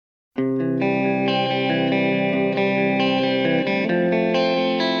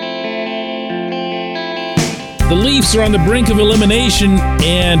The Leafs are on the brink of elimination,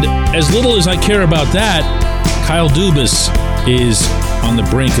 and as little as I care about that, Kyle Dubas is on the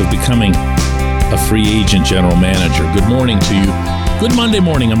brink of becoming a free agent general manager. Good morning to you. Good Monday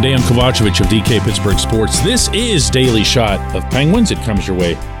morning. I'm Dan Kovacevic of DK Pittsburgh Sports. This is Daily Shot of Penguins. It comes your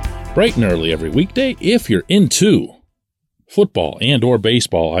way bright and early every weekday. If you're into football and or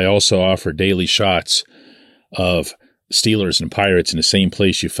baseball, I also offer daily shots of Steelers and Pirates in the same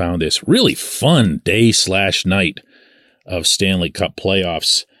place you found this really fun day/night of Stanley Cup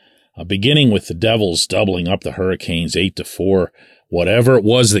playoffs, beginning with the Devils doubling up the Hurricanes 8-4. Whatever it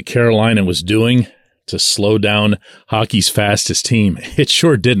was that Carolina was doing to slow down hockey's fastest team, it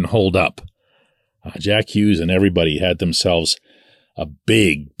sure didn't hold up. Jack Hughes and everybody had themselves a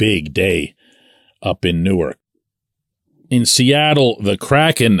big, big day up in Newark. In Seattle, the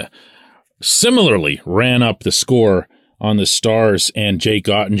Kraken similarly ran up the score on the Stars and Jake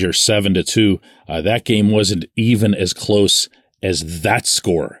Ottinger 7-2. That game wasn't even as close as that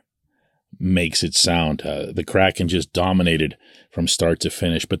score makes it sound. The Kraken just dominated from start to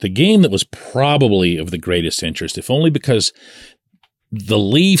finish. But the game that was probably of the greatest interest, if only because the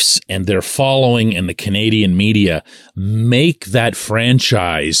Leafs and their following and the Canadian media make that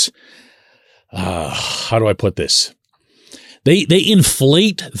franchise, how do I put this? They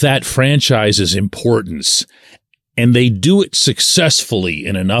inflate that franchise's importance, and they do it successfully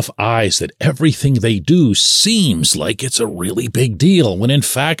in enough eyes that everything they do seems like it's a really big deal, when in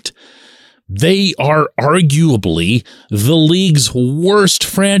fact, they are arguably the league's worst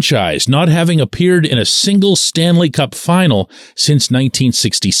franchise, not having appeared in a single Stanley Cup final since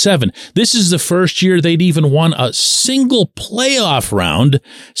 1967. This is the first year they'd even won a single playoff round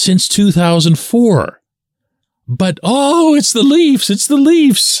since 2004. But, it's the Leafs, it's the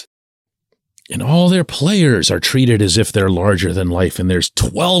Leafs. And all their players are treated as if they're larger than life, and there's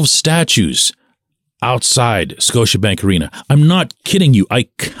 12 statues outside Scotiabank Arena. I'm not kidding you. I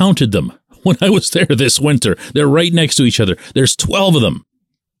counted them when I was there this winter. They're right next to each other. There's 12 of them.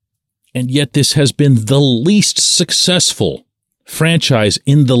 And yet this has been the least successful franchise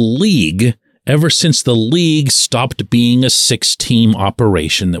in the league ever since the league stopped being a 6-team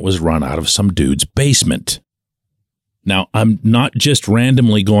operation that was run out of some dude's basement. Now, I'm not just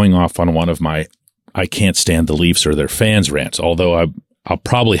randomly going off on one of my I can't stand the Leafs or their fans rants, although I'll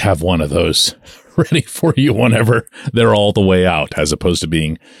probably have one of those ready for you whenever they're all the way out, as opposed to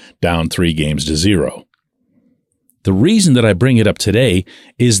being down 3-0. The reason that I bring it up today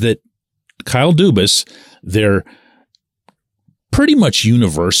is that Kyle Dubas, their pretty much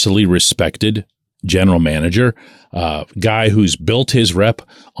universally respected general manager, guy who's built his rep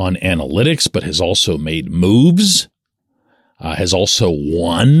on analytics but has also made moves, has also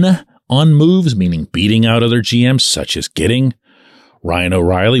won on moves, meaning beating out other GMs, such as getting Ryan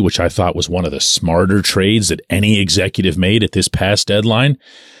O'Reilly, which I thought was one of the smarter trades that any executive made at this past deadline.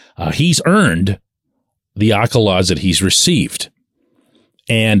 He's earned the accolades that he's received.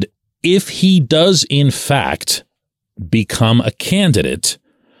 And if he does, in fact, become a candidate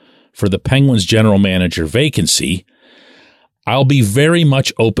for the Penguins general manager vacancy, I'll be very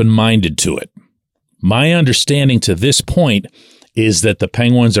much open-minded to it. My understanding to this point is that the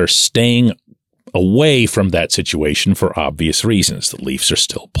Penguins are staying away from that situation for obvious reasons. The Leafs are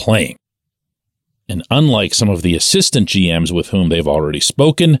still playing. And unlike some of the assistant GMs with whom they've already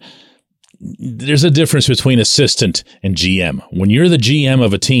spoken, there's a difference between assistant and GM. When you're the GM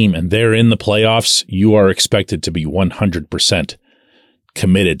of a team and they're in the playoffs, you are expected to be 100%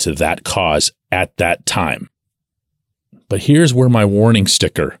 committed to that cause at that time. But here's where my warning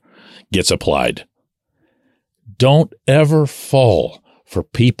sticker gets applied. Don't ever fall for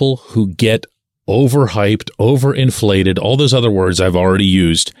people who get overhyped, overinflated, all those other words I've already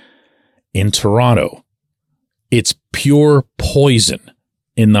used in Toronto. It's pure poison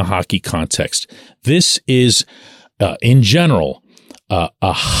in the hockey context. This is, in general, a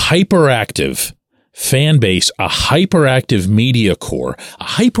hyperactive fan base, a hyperactive media core, a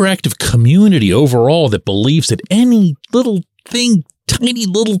hyperactive community overall that believes that any little thing, tiny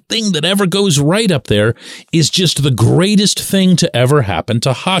little thing that ever goes right up there is just the greatest thing to ever happen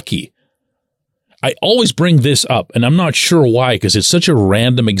to hockey. I always bring this up, and I'm not sure why, because it's such a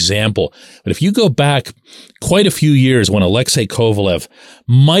random example. But if you go back quite a few years when Alexei Kovalev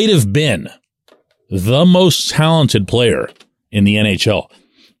might have been the most talented player in the NHL,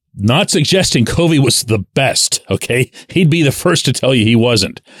 not suggesting Covey was the best, okay? He'd be the first to tell you he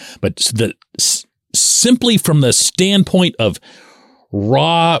wasn't. But simply from the standpoint of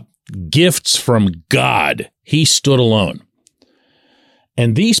raw gifts from God, he stood alone.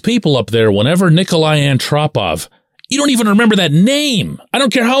 And these people up there, whenever Nikolai Antropov You don't even remember that name. I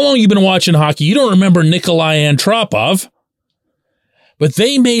don't care how long you've been watching hockey. You don't remember Nikolai Antropov. But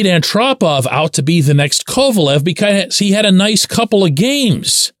they made Antropov out to be the next Kovalev because he had a nice couple of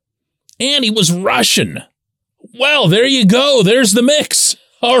games. And he was Russian. Well, there you go. There's the mix.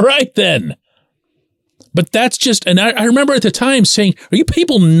 All right, then. But that's just, and I remember at the time saying, are you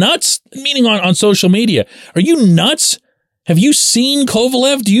people nuts? Meaning on social media, are you nuts? Have you seen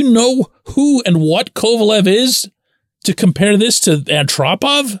Kovalev? Do you know who and what Kovalev is to compare this to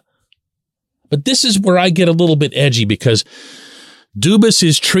Antropov? But this is where I get a little bit edgy because Dubas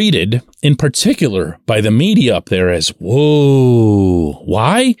is treated, in particular, by the media up there as, whoa.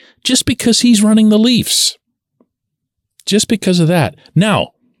 Why? Just because he's running the Leafs. Just because of that.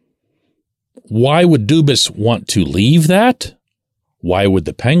 Now, why would Dubas want to leave that? Why would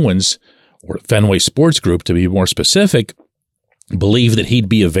the Penguins, or Fenway Sports Group to be more specific, believe that he'd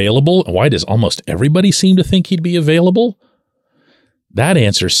be available? Why does almost everybody seem to think he'd be available? That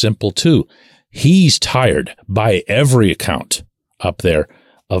answer's simple too. He's tired, by every account up there,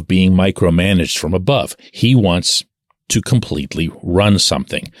 of being micromanaged from above. He wants to completely run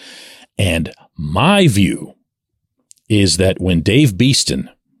something. And my view is that when Dave Beeston,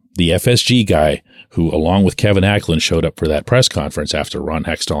 the FSG guy, who along with Kevin Acklin showed up for that press conference after Ron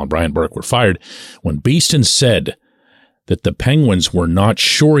Hextall and Brian Burke were fired, when Beeston said that the Penguins were not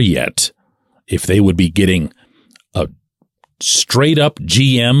sure yet if they would be getting a straight-up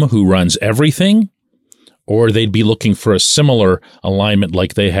GM who runs everything, or they'd be looking for a similar alignment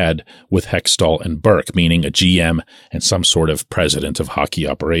like they had with Hextall and Burke, meaning a GM and some sort of president of hockey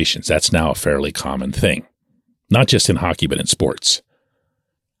operations. That's now a fairly common thing, not just in hockey, but in sports.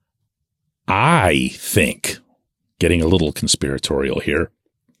 I think, getting a little conspiratorial here,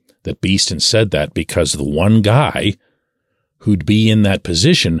 that Beeston said that because the one guy who'd be in that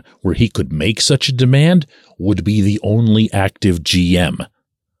position where he could make such a demand would be the only active GM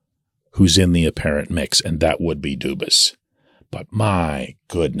who's in the apparent mix, and that would be Dubas. But my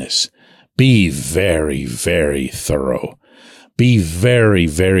goodness, be very, very thorough. Be very,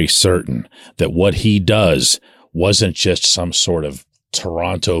 very certain that what he does wasn't just some sort of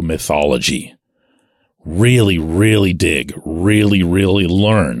Toronto mythology. Really, really dig, really, really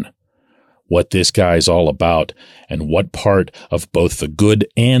learn what this guy's all about and what part of both the good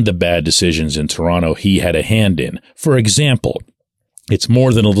and the bad decisions in Toronto he had a hand in. For example, it's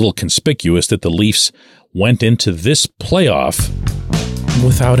more than a little conspicuous that the Leafs went into this playoff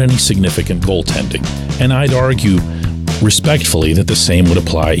without any significant goaltending. And I'd argue respectfully that the same would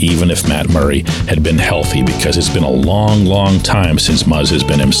apply even if Matt Murray had been healthy, because it's been a long, long time since Muzz has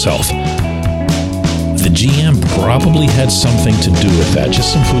been himself. The GM probably had something to do with that.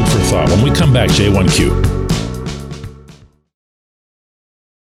 Just some food for thought. When we come back, J1Q.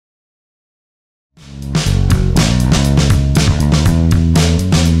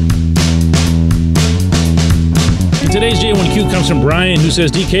 Today's J1Q comes from Brian, who says,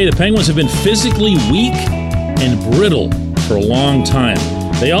 DK, the Penguins have been physically weak and brittle for a long time.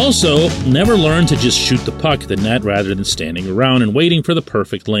 They also never learned to just shoot the puck at the net rather than standing around and waiting for the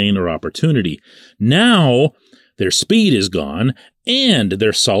perfect lane or opportunity. Now, their speed is gone and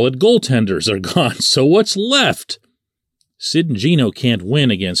their solid goaltenders are gone. So what's left? Sid and Gino can't win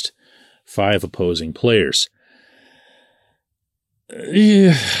against 5 opposing players.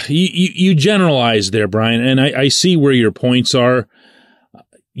 You generalize there, Brian, and I see where your points are.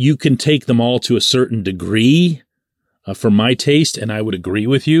 You can take them all to a certain degree for my taste, and I would agree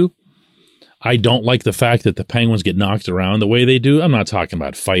with you. I don't like the fact that the Penguins get knocked around the way they do. I'm not talking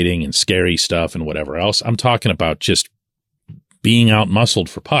about fighting and scary stuff and whatever else. I'm talking about just being out-muscled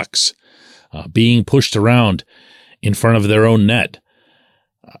for pucks, being pushed around in front of their own net,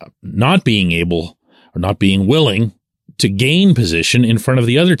 not being able or not being willing to gain position in front of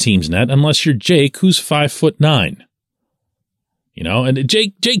the other team's net unless you're Jake, who's 5'9". You know, and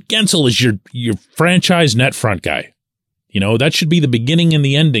Jake Gensel is your franchise net front guy. You know, that should be the beginning and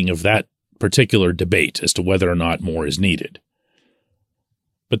the ending of that particular debate as to whether or not more is needed.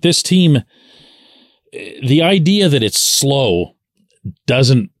 But this team, the idea that it's slow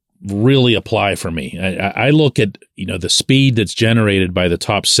doesn't really apply for me. I look at, you know, the speed that's generated by the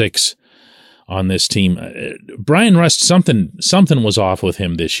top 6 on this team. Brian Rust, something was off with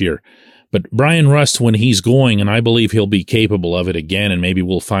him this year. But Brian Rust, when he's going, and I believe he'll be capable of it again, and maybe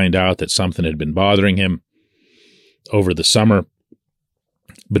we'll find out that something had been bothering him over the summer.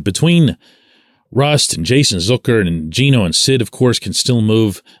 But between Rust and Jason Zucker and Gino and Sid, of course, can still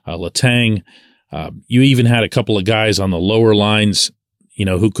move. Letang. You even had a couple of guys on the lower lines, you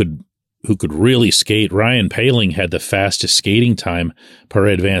know, who could who could really skate. Ryan Poehling had the fastest skating time per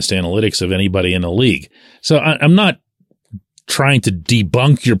advanced analytics of anybody in the league. So I'm not trying to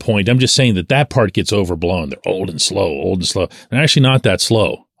debunk your point. I'm just saying that part gets overblown. They're old and slow. They're actually not that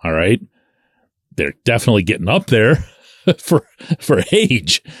slow. All right. They're definitely getting up there for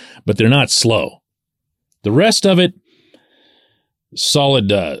age, but they're not slow. The rest of it, solid.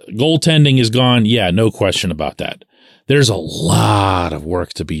 Goaltending is gone. Yeah, no question about that. There's a lot of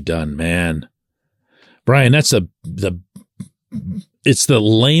work to be done, man. Brian, that's it's the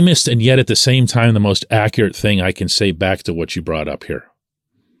lamest and yet at the same time the most accurate thing I can say back to what you brought up here.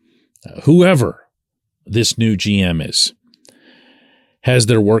 Whoever this new GM is has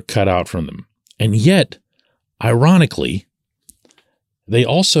their work cut out from them. And yet, ironically, they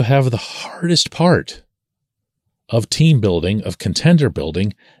also have the hardest part of team building, of contender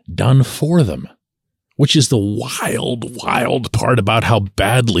building, done for them, which is the wild part about how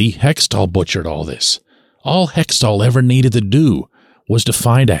badly Hextall butchered all this. All Hextall ever needed to do was to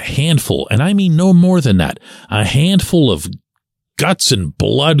find a handful, and I mean no more than that, a handful of guts and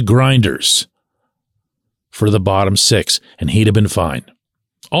blood grinders for the bottom six, and he'd have been fine.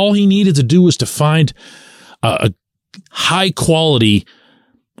 All he needed to do was to find a high-quality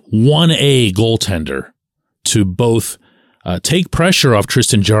 1A goaltender to both take pressure off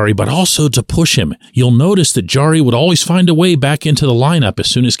Tristan Jarry, but also to push him. You'll notice that Jarry would always find a way back into the lineup as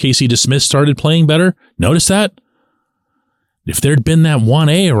soon as Casey DeSmith started playing better. Notice that? If there'd been that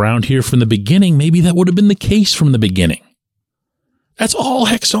 1A around here from the beginning, maybe that would have been the case from the beginning. That's all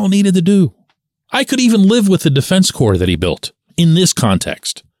Hextall needed to do. I could even live with the defense core that he built in this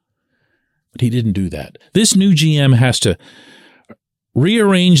context. But he didn't do that. This new GM has to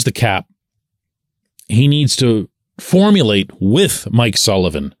rearrange the cap. He needs to formulate with Mike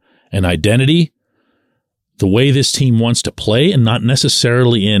Sullivan an identity, the way this team wants to play, and not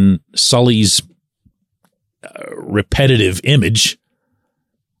necessarily in Sully's repetitive image,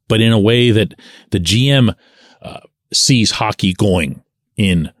 but in a way that the GM sees hockey going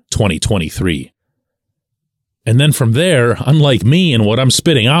in 2023. And then from there, unlike me and what I'm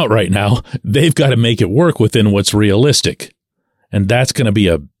spitting out right now, they've got to make it work within what's realistic. And that's going to be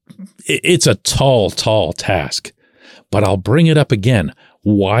it's a tall task. But I'll bring it up again.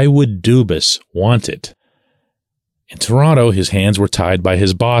 Why would Dubas want it? In Toronto, his hands were tied by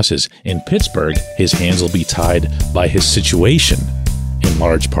his bosses. In Pittsburgh, his hands will be tied by his situation, in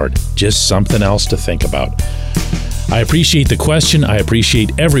large part. Just something else to think about. I appreciate the question. I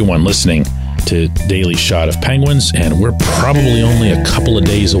appreciate everyone listening to Daily Shot of Penguins, and we're probably only a couple of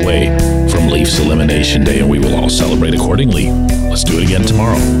days away from Leafs Elimination Day, and we will all celebrate accordingly. Let's do it again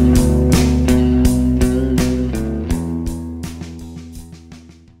tomorrow.